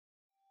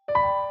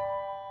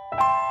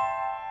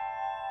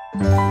Hey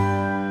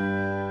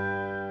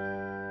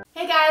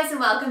guys, and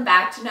welcome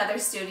back to another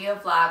studio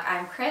vlog.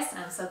 I'm Chris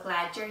and I'm so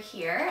glad you're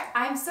here.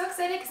 I'm so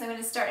excited because I'm going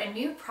to start a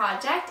new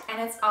project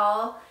and it's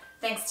all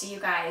thanks to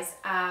you guys.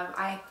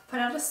 I put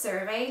out a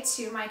survey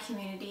to my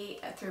community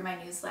through my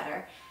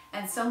newsletter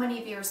and so many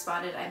of you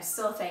responded. I'm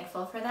so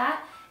thankful for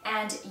that.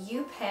 And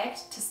you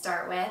picked to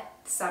start with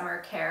summer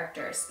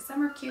characters,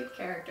 summer cute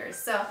characters.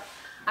 So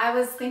I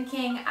was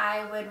thinking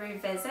I would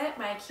revisit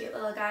my cute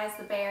little guys,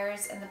 the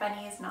bears and the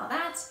bunnies and all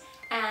that,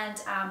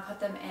 and put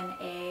them in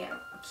a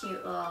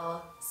cute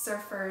little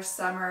surfer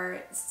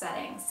summer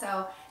setting.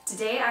 So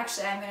today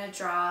actually I'm going to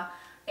draw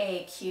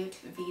a cute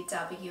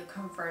VW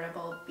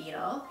convertible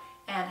Beetle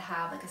and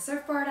have like a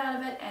surfboard out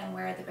of it and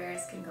where the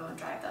bears can go and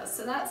drive those.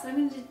 So that's what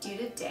I'm going to do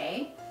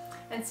today.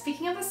 And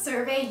speaking of a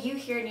survey, you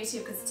here on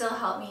YouTube could still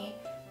help me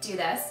do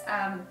this.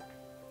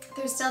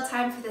 There's still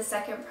time for the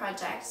second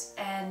project,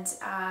 and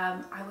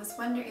I was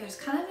wondering, there's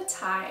kind of a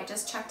tie, I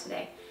just checked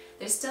today,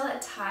 there's still a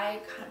tie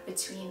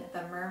between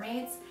the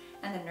Mermaids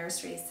and the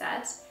Nursery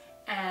set,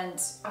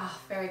 and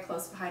very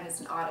close behind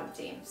is an autumn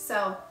theme.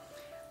 So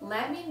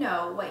let me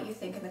know what you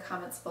think in the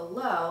comments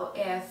below,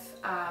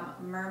 if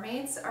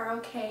Mermaids are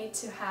okay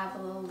to have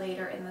a little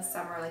later in the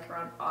summer, like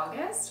around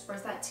August, or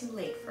is that too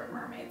late for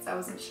Mermaids? I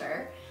wasn't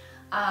sure.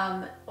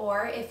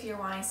 Or if you're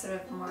wanting sort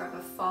of more of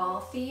a fall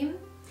theme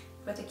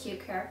with the cute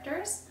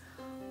characters,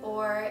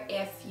 or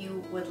if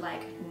you would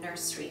like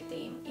nursery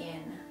theme in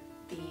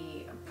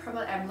the,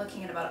 probably I'm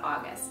looking at about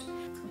August.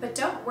 But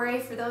don't worry,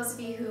 for those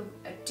of you who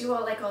do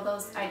like all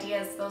those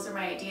ideas, those are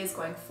my ideas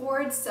going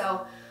forward.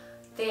 So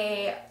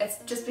it's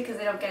just because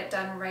they don't get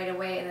done right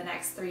away in the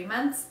next 3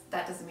 months,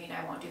 that doesn't mean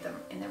I won't do them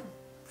in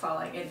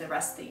the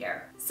rest of the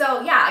year.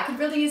 So yeah, I could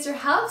really use your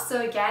help.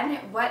 So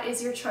again, what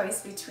is your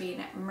choice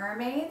between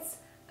Mermaids,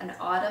 an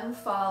autumn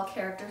fall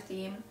character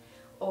theme,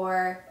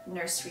 or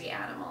Nursery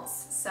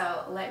Animals?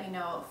 So let me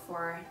know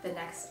for the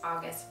next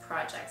August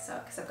project. So,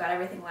 because I've got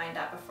everything lined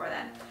up before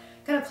then.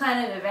 Gotta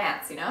plan in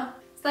advance, you know?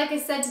 So like I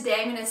said, today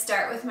I'm gonna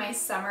start with my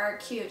summer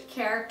cute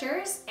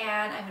characters,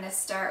 and I'm gonna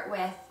start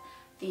with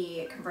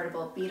the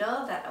convertible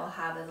Beetle that will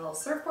have a little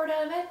surfboard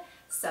out of it.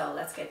 So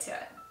let's get to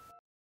it.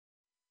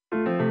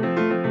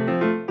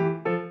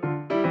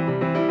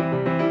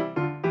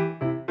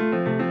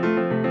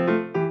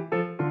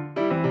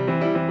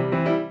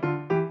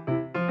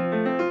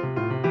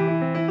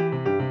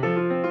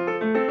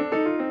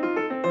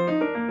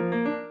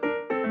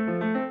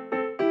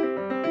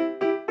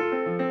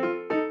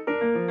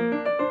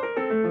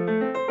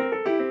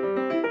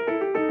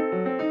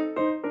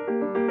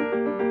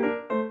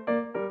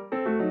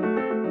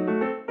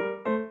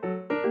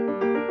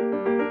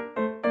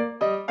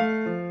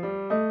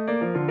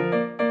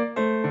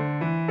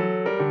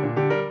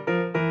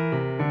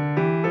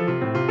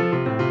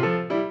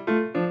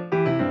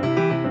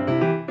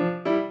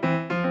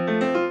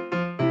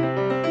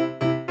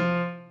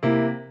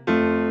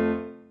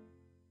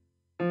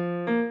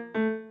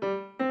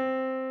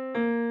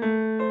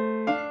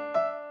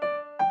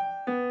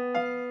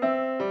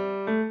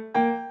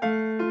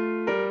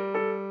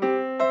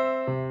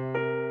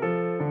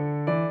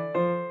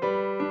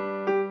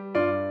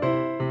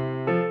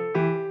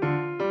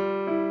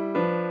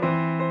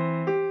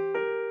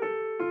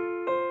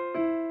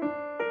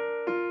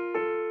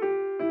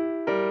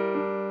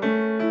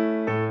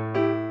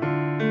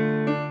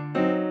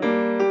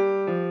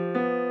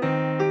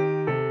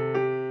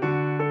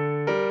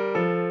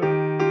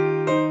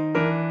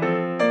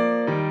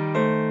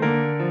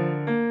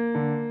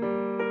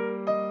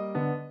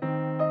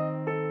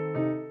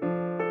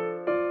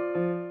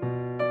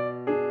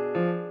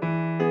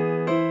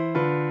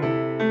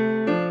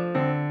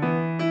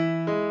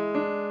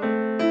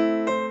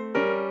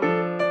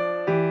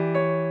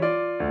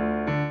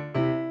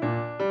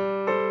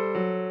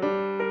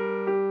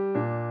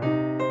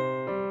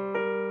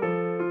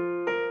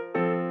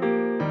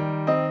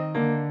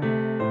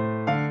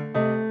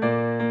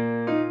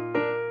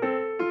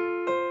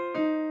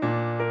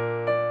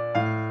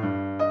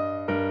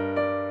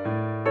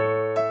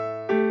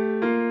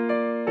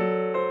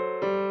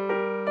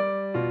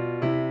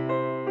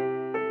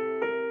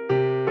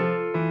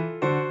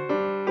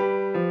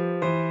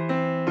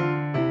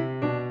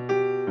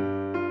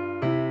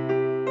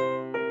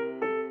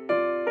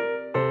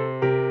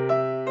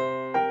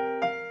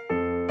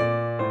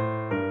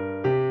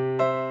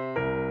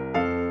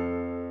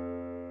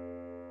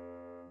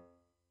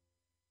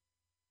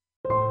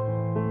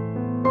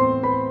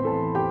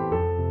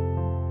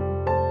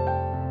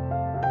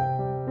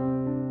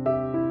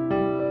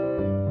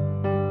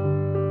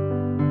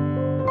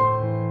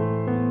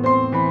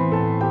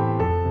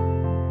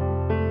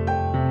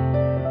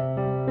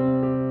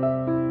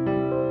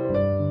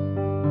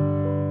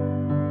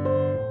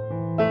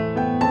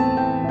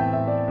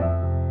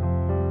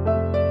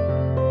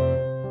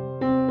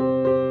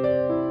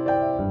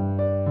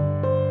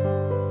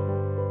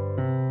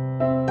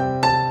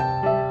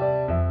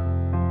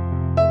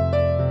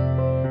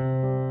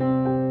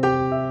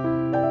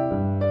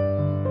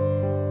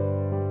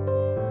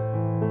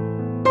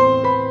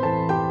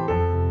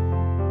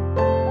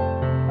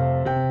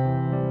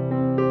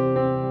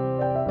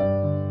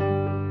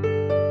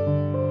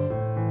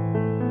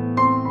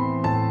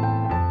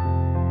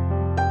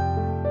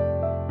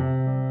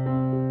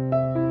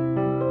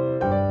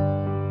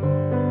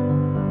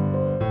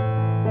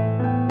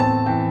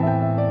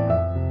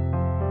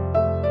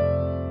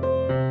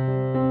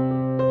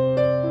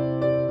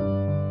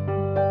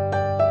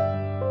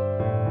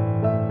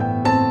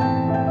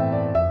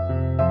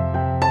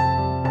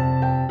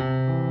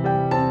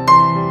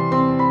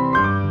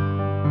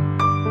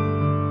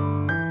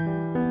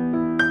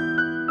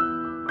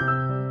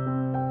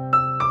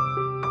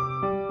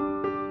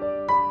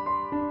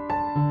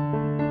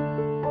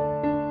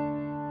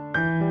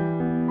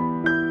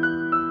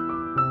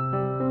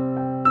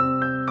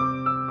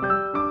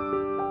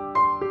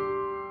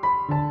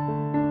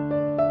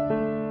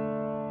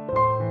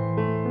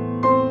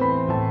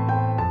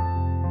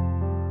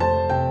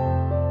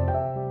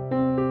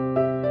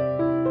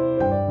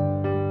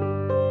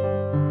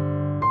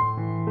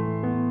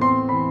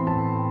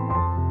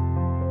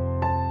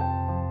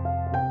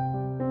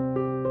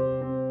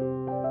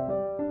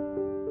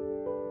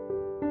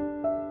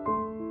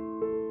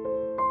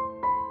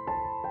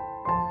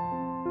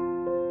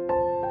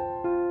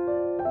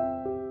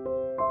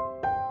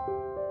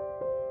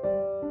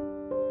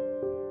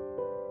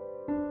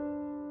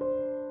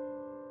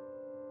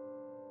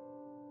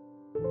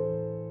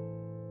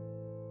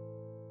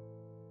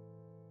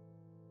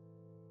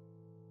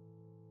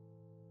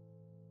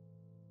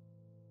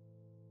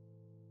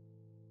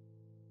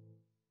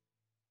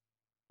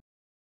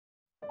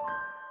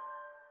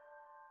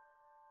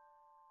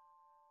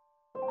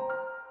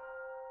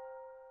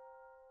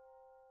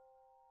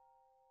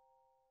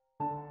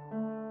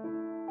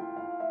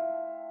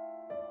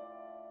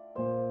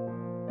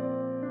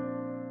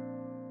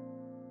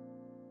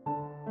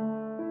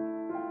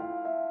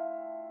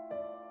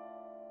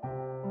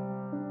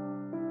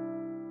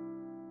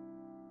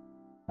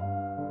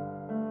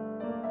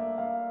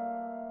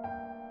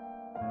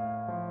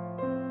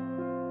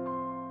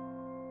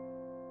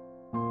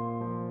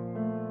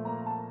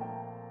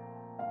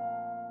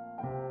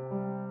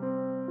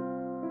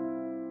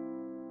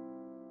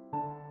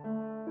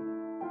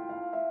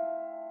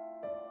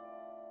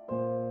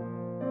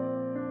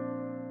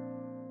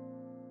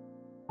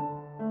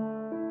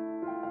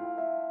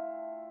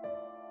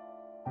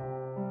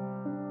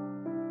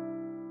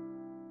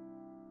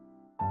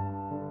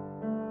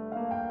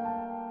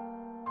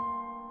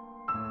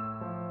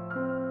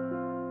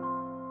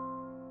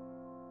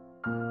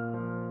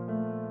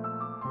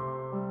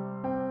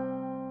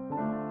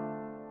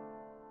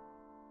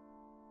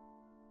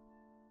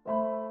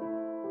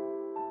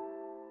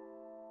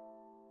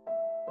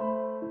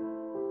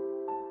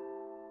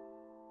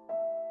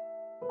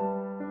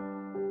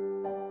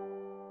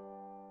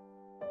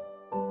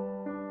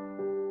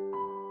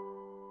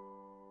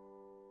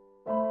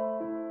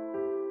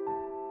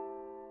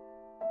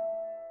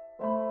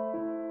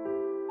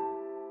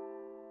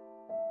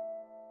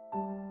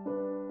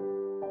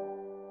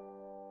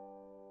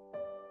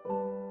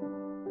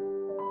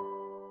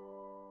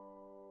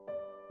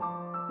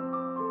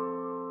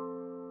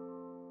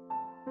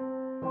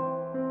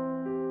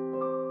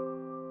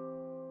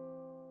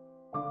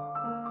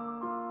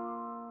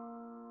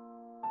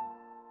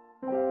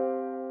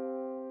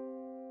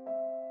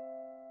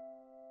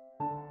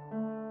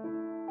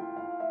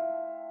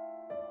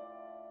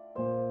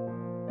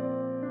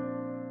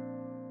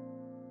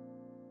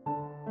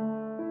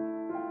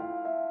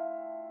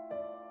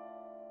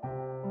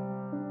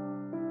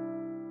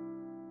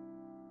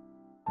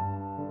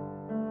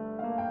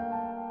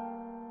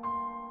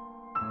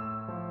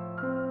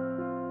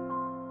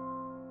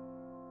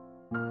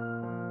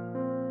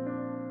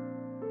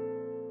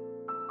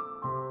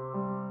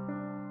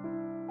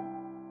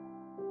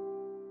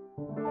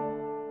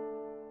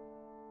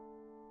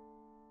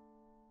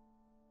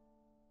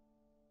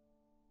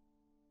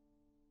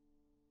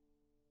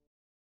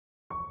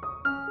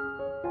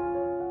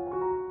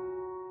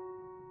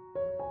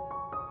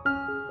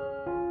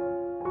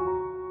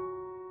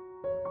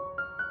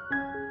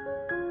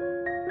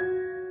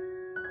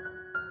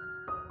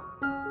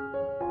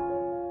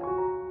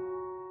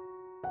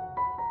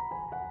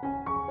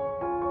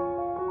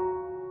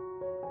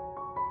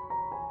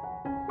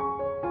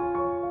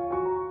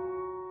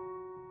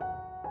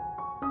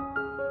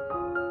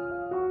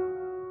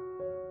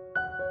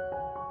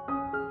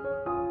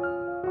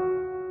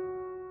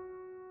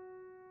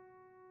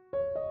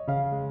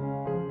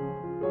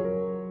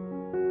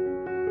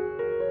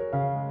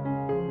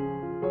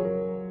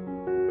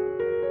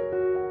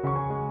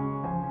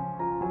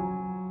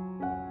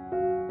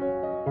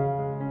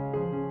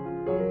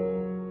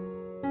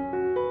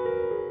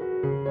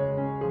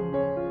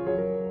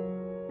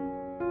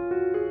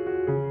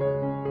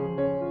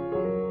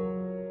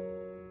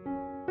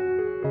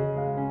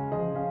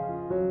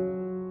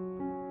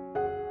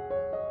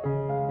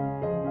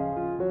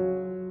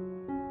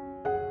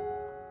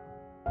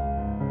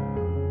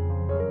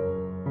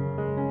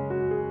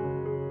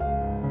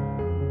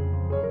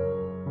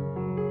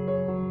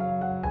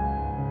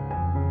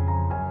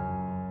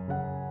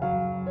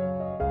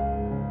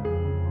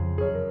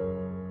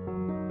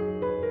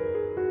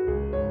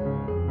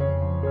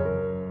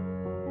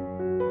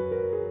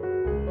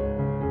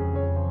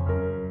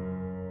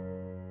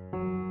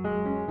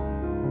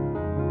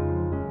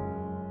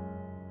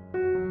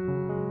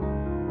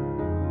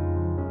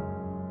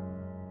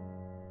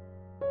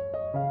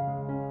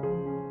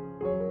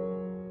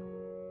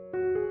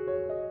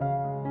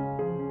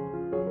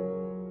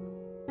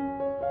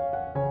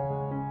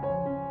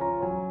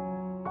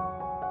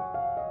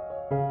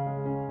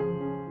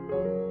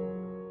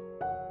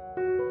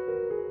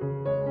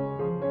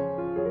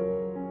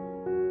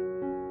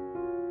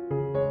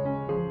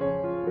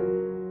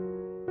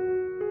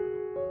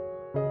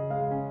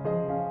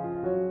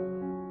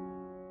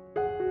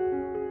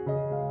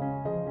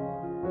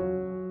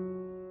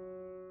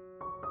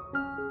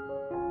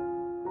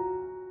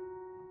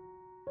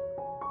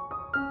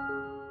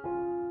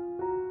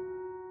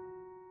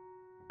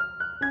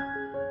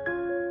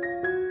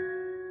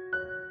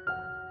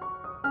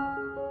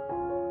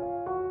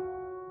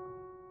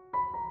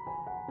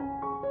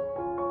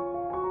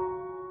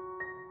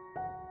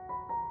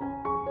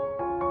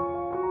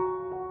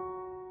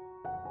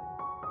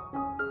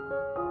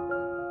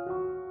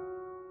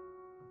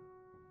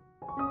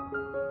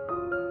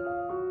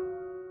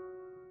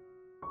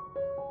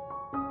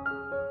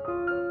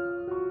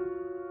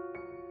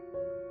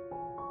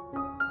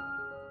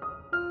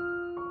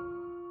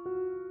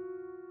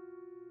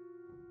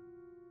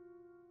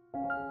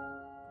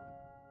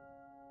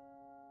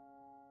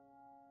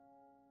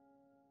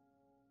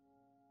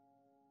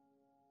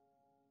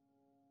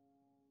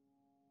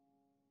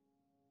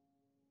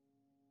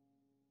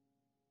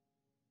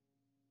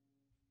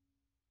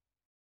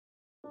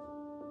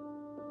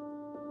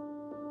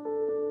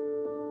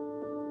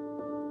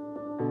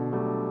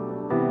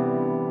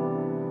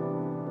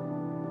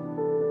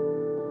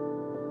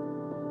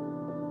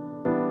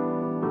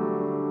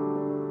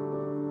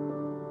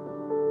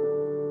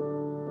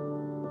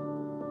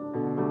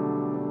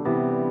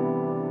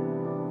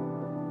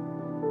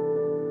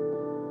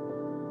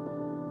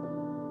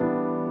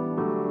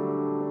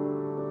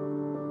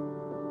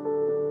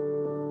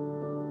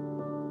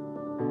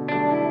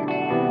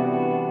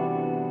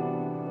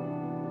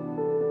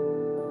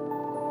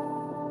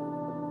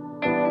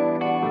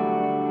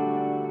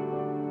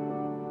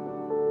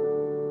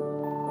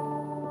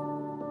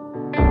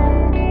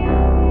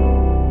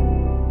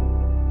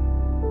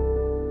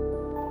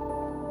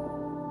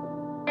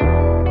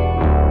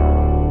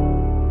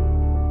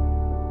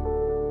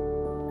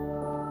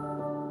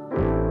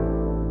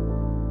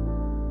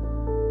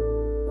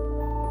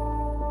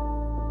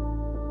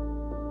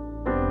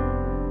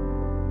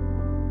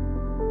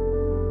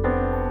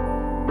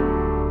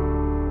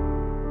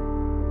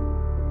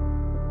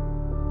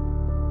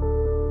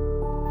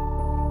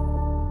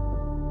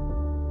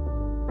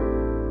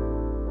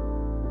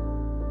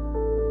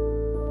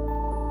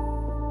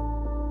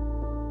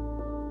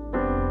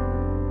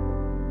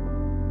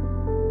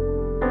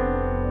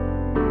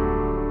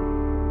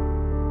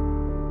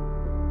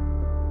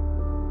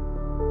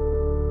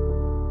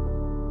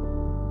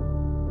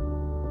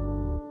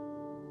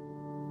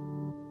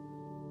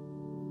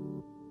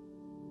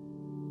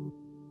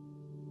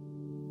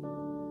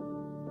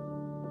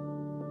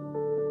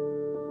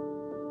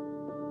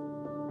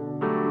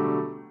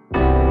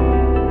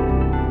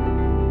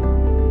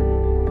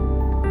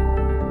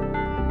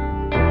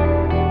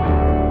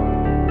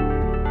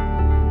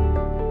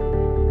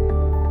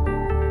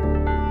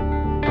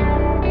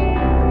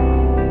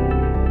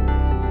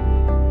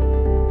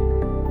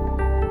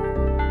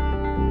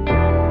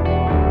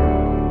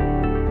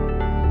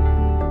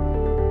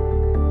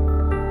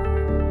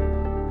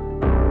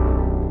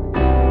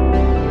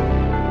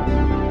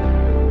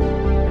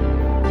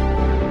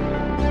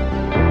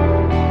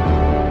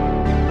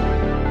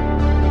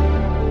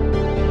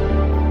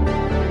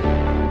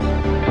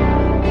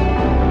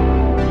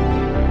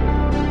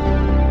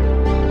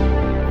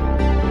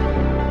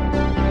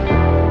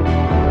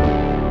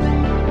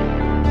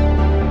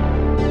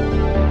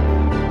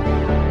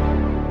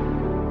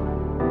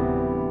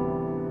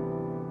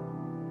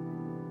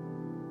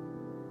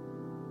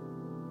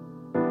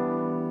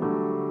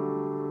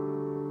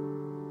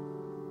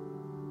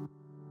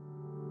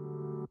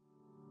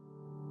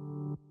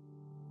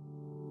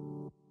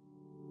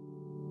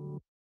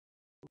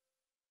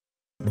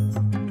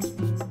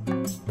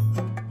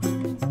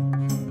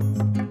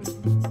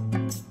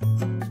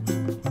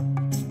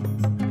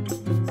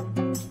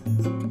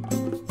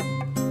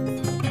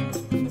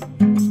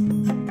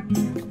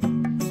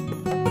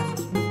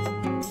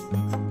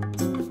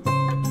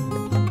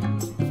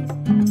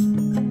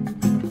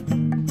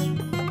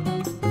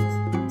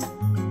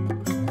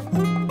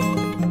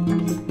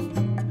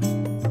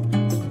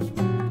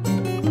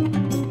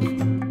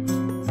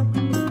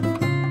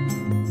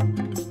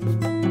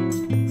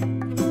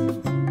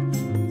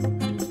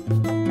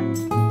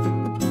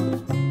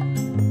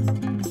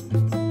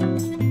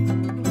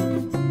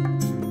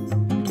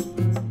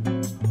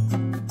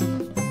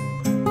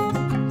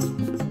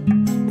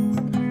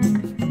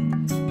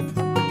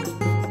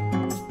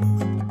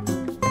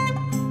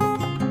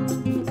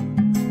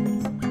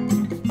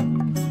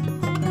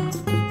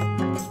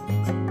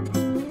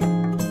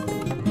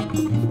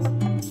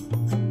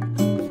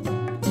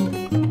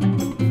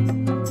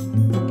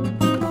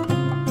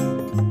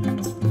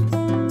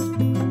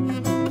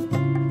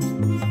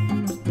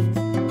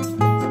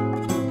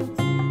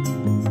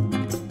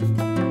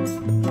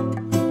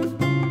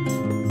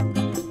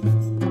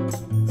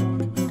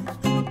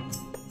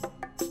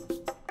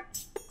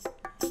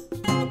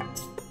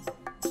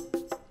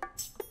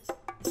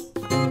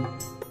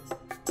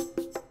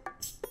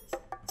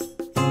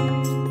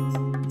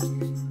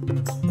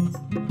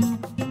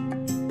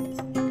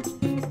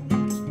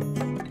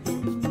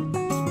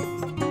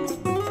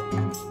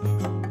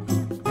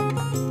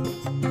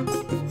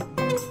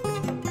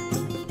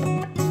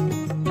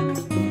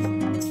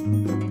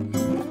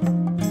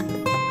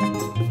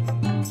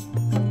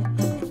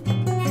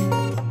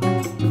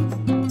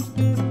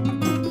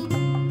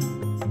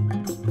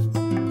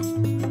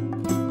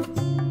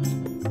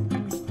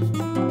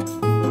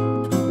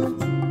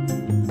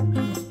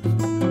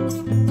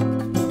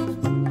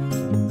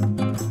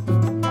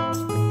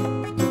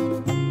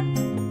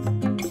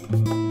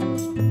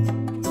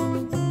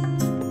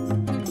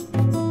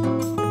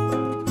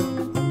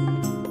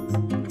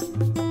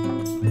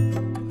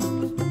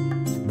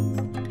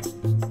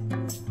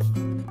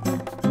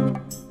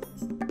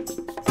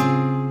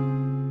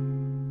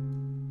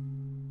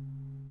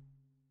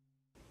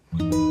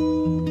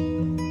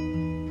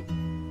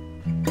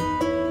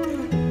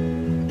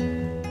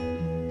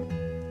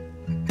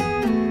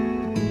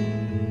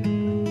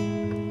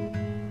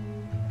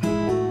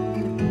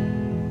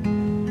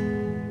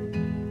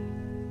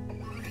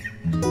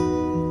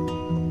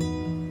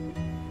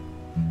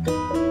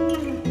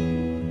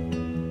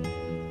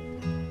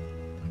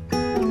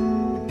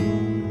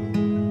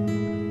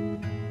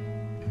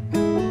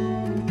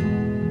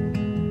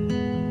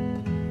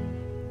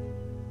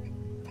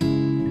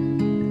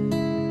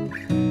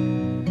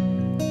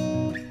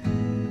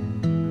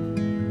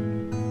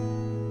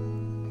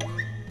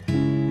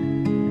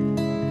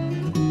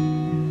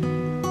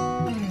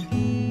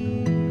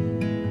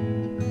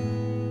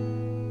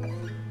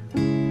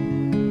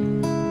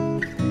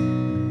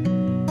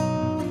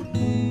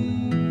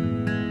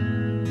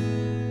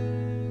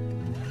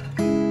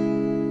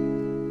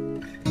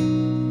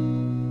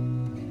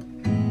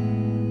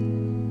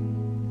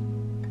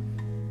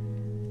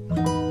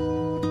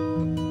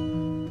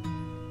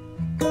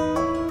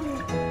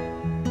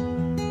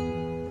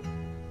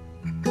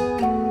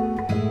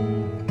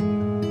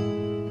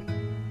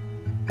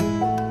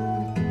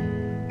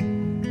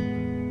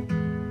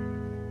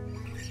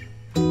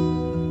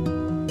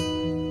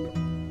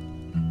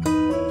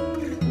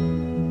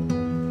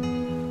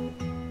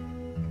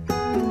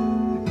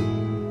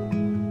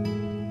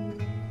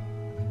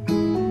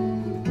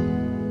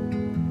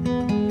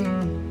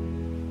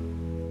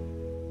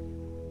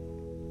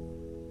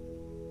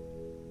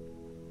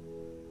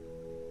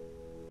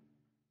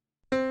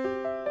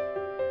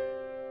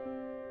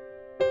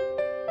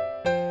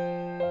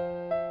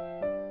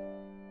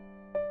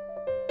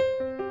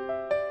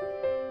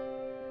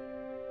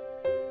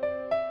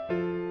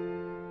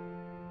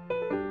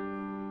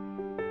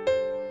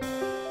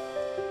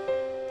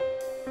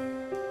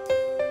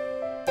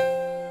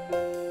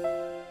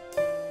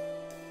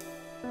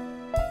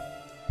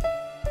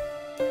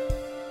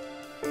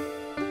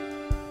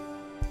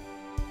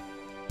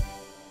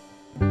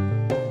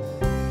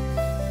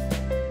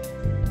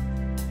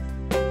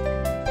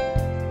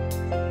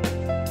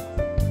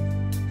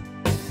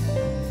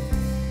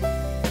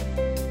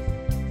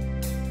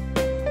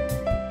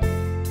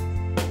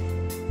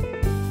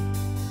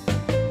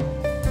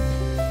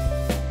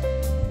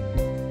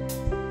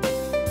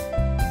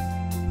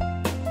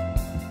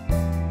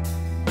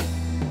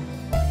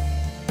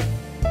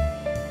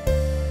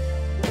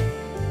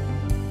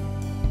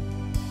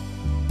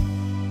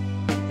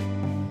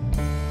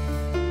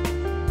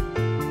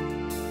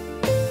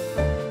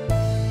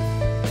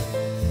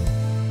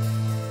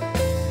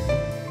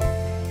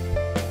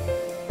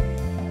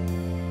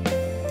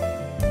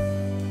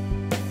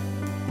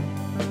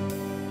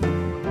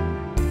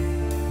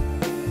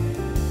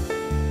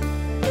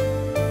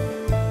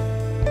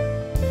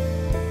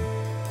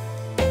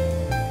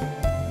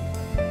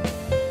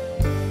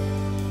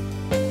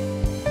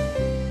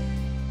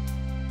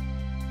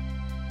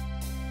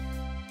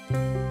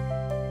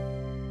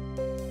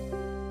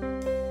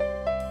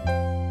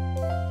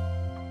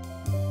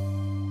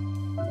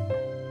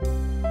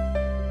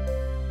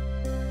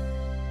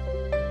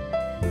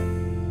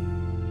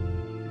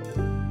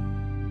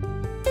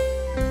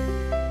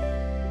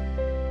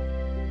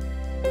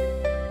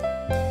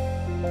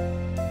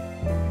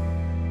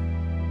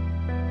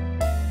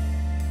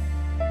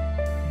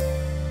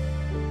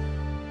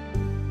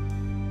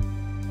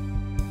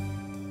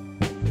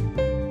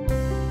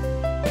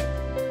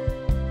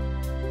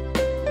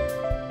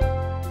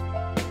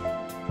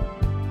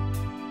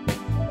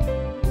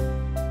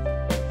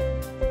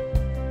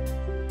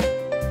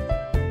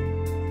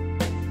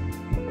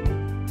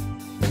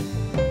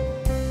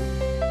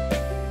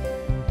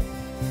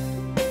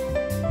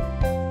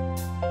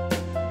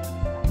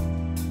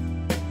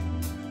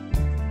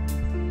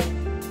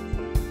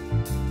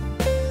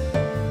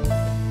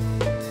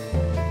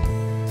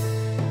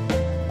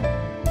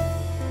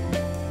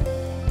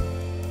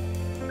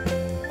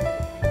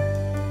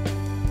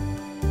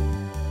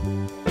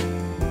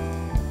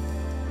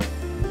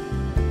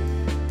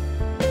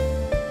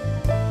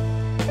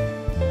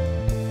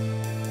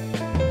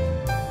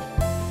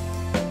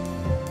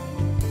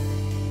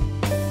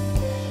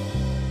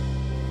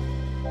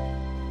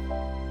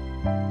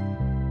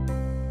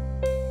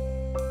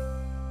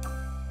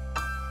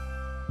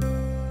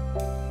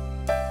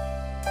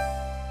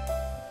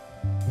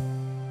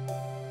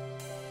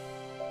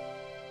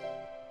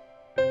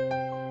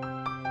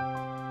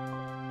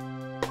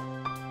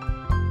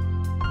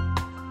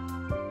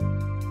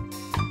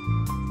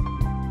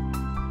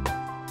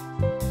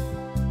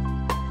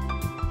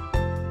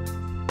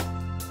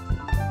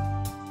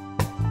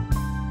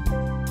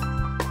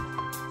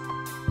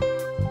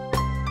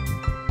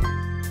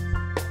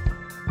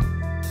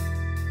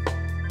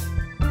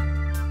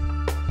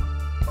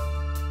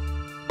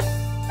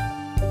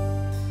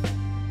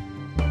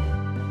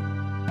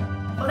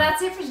 Well,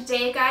 that's it for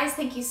today, guys.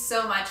 Thank you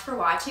so much for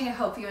watching. I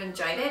hope you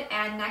enjoyed it.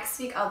 And next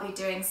week, I'll be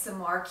doing some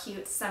more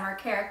cute summer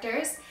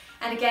characters.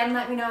 And again,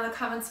 let me know in the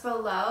comments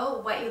below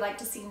what you'd like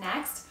to see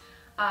next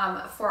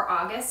for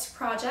August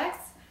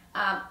projects.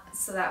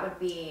 So that would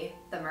be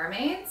the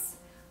Mermaids,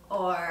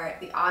 or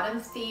the autumn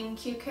theme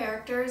cute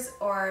characters,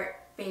 or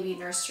baby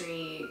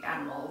nursery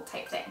animal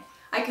type thing.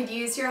 I could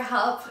use your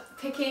help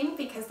picking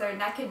because they're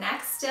neck and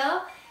neck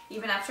still,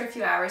 even after a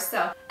few hours.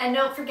 So, and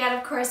don't forget,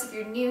 of course, if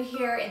you're new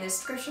here, in the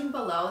description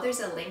below, there's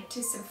a link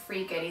to some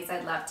free goodies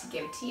I'd love to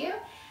give to you.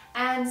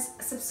 And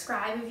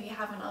subscribe if you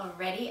haven't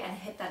already, and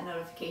hit that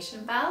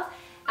notification bell.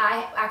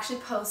 I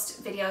actually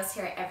post videos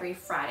here every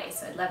Friday,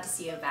 so I'd love to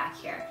see you back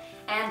here.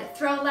 And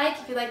throw a like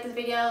if you like the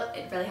video,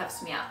 it really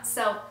helps me out.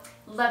 So,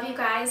 love you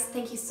guys,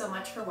 thank you so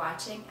much for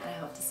watching, and I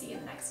hope to see you in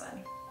the next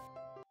one.